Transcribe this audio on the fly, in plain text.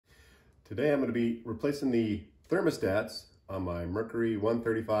Today I'm going to be replacing the thermostats on my Mercury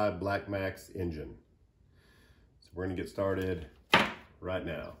 135 BLACKMAX engine. So we're going to get started right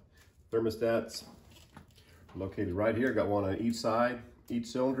now. Thermostats are located right here. Got one on each side, each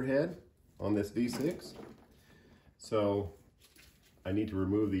cylinder head on this V6. So I need to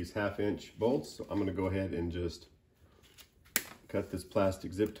remove these 1/2-inch bolts. So I'm going to go ahead and just cut this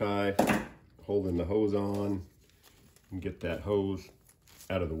plastic zip tie, holding the hose on, and get that hose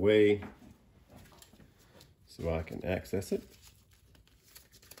out of the way so I can access it.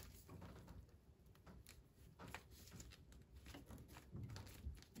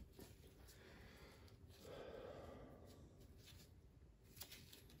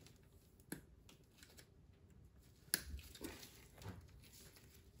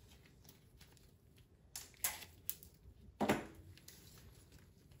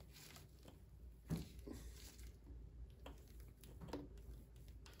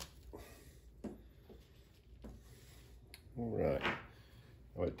 All right,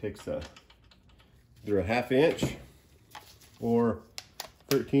 now it takes either a 1/2 inch or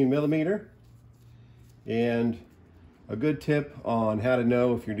 13 millimeter. And a good tip on how to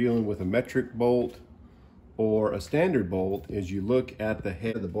know if you're dealing with a metric bolt or a standard bolt is you look at the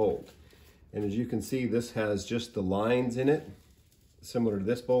head of the bolt. And as you can see, this has just the lines in it, similar to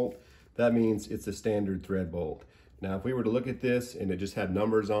this bolt. That means it's a standard thread bolt. Now, if we were to look at this and it just had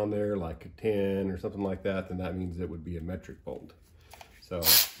numbers on there, like a 10 or something like that, then that means it would be a metric bolt. So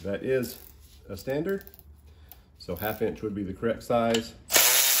that is a standard. So 1/2 inch would be the correct size.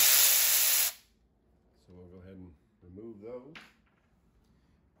 So we'll go ahead and remove those.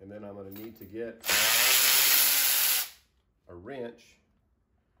 And then I'm going to need to get a wrench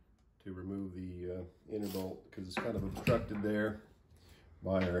to remove the inner bolt because it's kind of obstructed there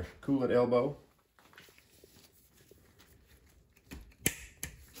by our coolant elbow.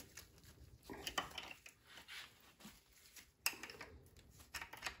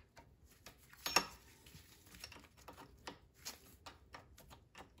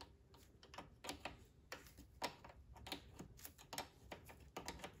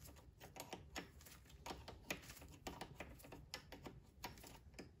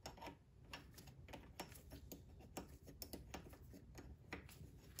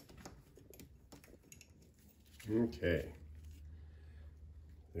 Okay,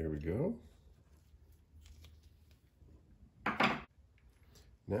 there we go.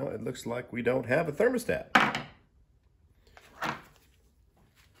 Now it looks like we don't have a thermostat.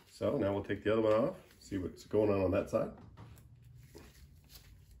 So now we'll take the other one off, see what's going on that side.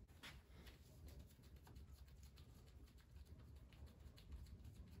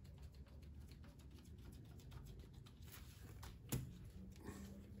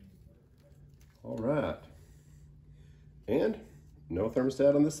 All right. And no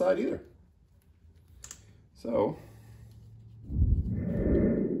thermostat on this side either. So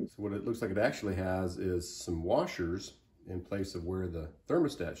what it looks like it actually has is some washers in place of where the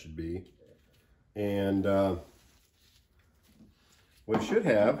thermostat should be. And what it should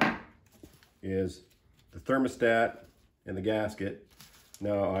have is the thermostat and the gasket.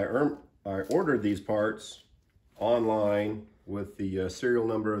 Now I ordered these parts online with the serial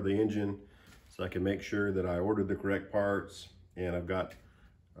number of the engine, so I can make sure that I ordered the correct parts. And I've got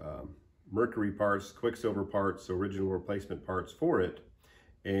Mercury parts, Quicksilver parts, so original replacement parts for it.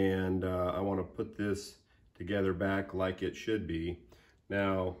 And I want to put this together back like it should be.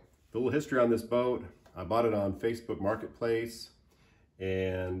 Now, the little history on this boat, I bought it on Facebook Marketplace,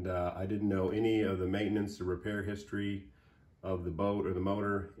 and I didn't know any of the maintenance or repair history of the boat or the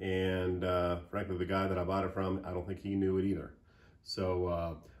motor. And frankly, the guy that I bought it from, I don't think he knew it either.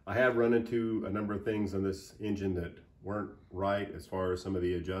 So I have run into a number of things on this engine that weren't right as far as some of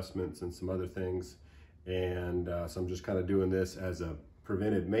the adjustments and some other things. And so I'm just kind of doing this as a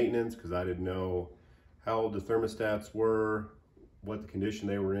preventive maintenance because I didn't know how old the thermostats were, what the condition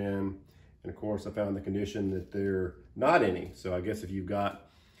they were in. And of course, I found the condition that they're not any. So I guess if you've got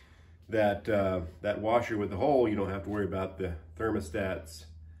that, that washer with the hole, you don't have to worry about the thermostats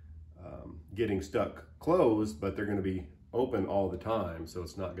getting stuck closed, but they're going to be open all the time, so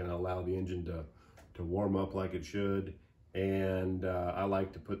it's not going to allow the engine to warm up like it should. And I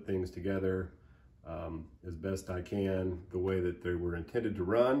like to put things together as best I can the way that they were intended to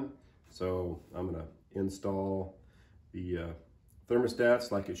run. So I'm going to install the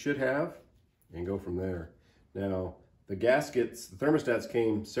thermostats like it should have and go from there. Now the gaskets, the thermostats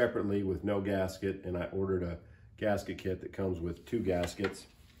came separately with no gasket, and I ordered a gasket kit that comes with 2 gaskets,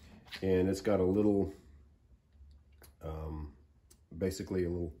 and it's got a little basically a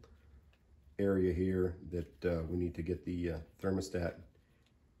little area here that we need to get the thermostat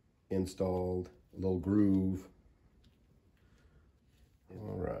installed, a little groove.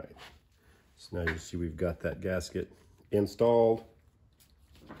 All right, so now you see we've got that gasket installed,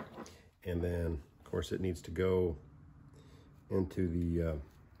 and then of course it needs to go into the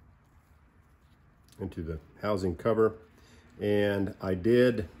housing cover. And I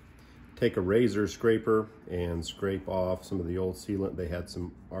did take a razor scraper and scrape off some of the old sealant. They had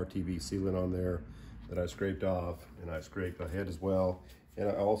some RTV sealant on there that I scraped off, and I scraped ahead as well. And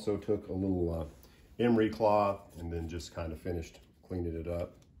I also took a little emery cloth and then just kind of finished cleaning it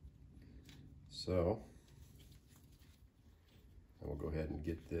up. So I will go ahead and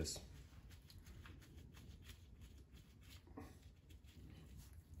get this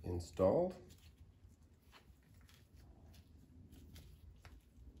installed.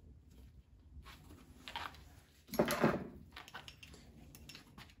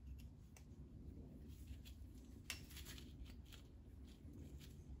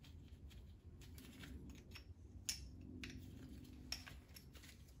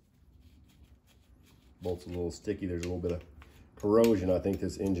 Bolt's a little sticky. There's a little bit of corrosion. I think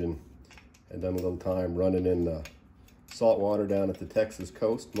this engine had done a little time running in salt water down at the Texas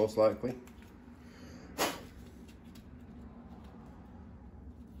coast, most likely.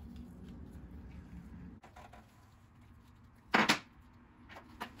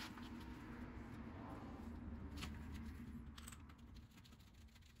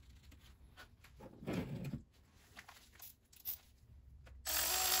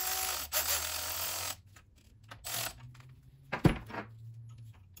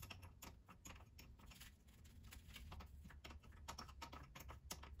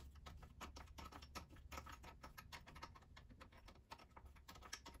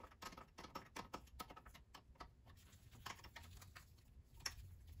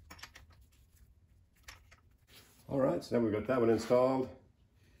 All right, so now we've got that one installed,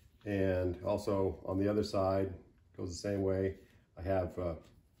 and also on the other side goes the same way. I have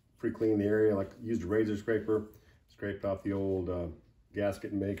pre-cleaned the area, like used a razor scraper, scraped off the old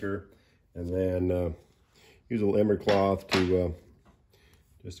gasket maker, and then use a little emery cloth to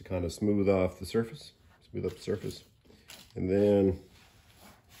just to kind of smooth off the surface, smooth up the surface, and then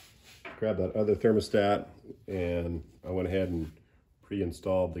grab that other thermostat, and I went ahead and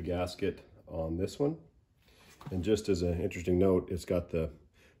pre-installed the gasket on this one. And just as an interesting note, it's got the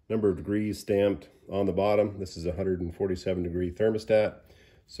number of degrees stamped on the bottom. This is a 147 degree thermostat.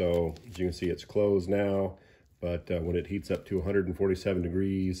 So as you can see, it's closed now, but when it heats up to 147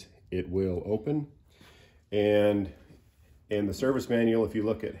 degrees, it will open. And in the service manual, if you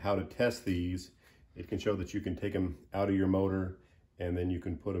look at how to test these, it can show that you can take them out of your motor, and then you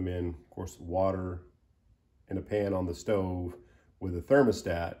can put them in, of course, water in a pan on the stove with a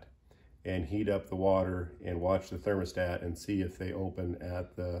thermostat, and heat up the water and watch the thermostat and see if they open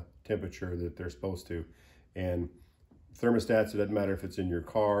at the temperature that they're supposed to. And thermostats, it doesn't matter if it's in your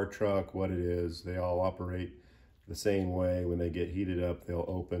car, truck, what it is, they all operate the same way. When they get heated up, they'll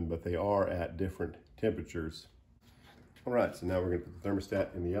open, but they are at different temperatures. All right, so now we're gonna put the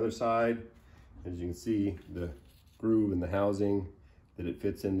thermostat in the other side. As you can see, the groove in the housing that it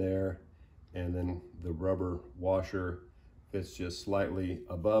fits in there, and then the rubber washer fits just slightly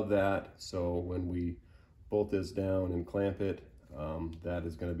above that. So when we bolt this down and clamp it, that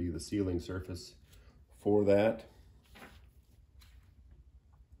is going to be the sealing surface for that.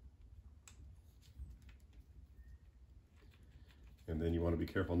 And then you want to be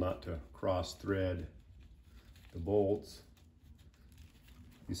careful not to cross thread the bolts.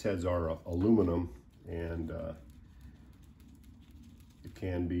 These heads are aluminum, and it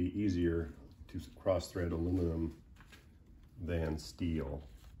can be easier to cross thread aluminum than steel.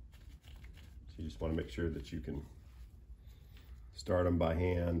 So you just want to make sure that you can start them by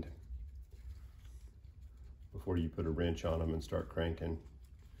hand before you put a wrench on them and start cranking.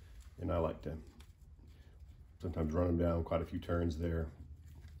 And I like to sometimes run them down quite a few turns there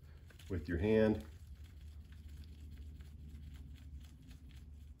with your hand.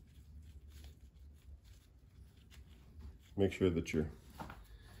 Make sure that you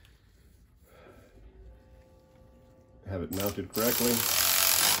have it mounted correctly.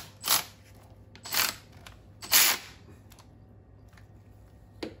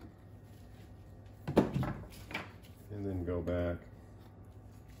 And then go back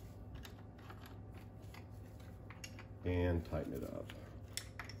and tighten it up.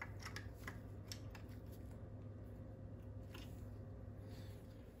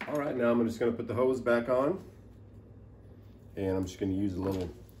 All right, now I'm just going to put the hose back on, and I'm just going to use a little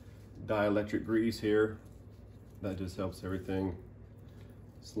dielectric grease here. That just helps everything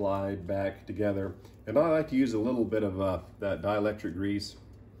slide back together. And I like to use a little bit of that dielectric grease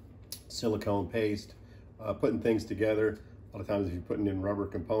silicone paste, putting things together. A lot of times if you're putting in rubber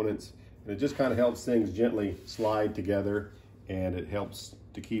components, and it just kind of helps things gently slide together, and it helps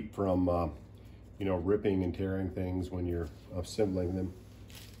to keep from you know, ripping and tearing things when you're assembling them.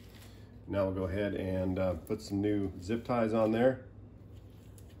 Now we'll go ahead and put some new zip ties on there.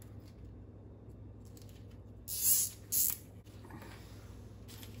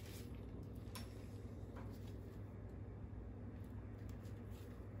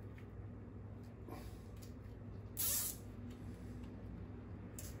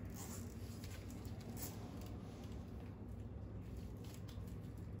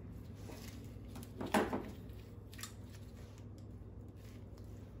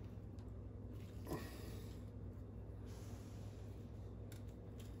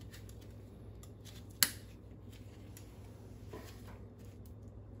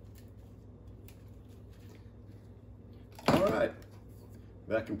 All right,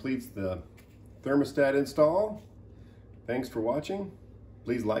 that completes the thermostat install. Thanks for watching.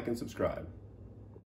 Please like and subscribe.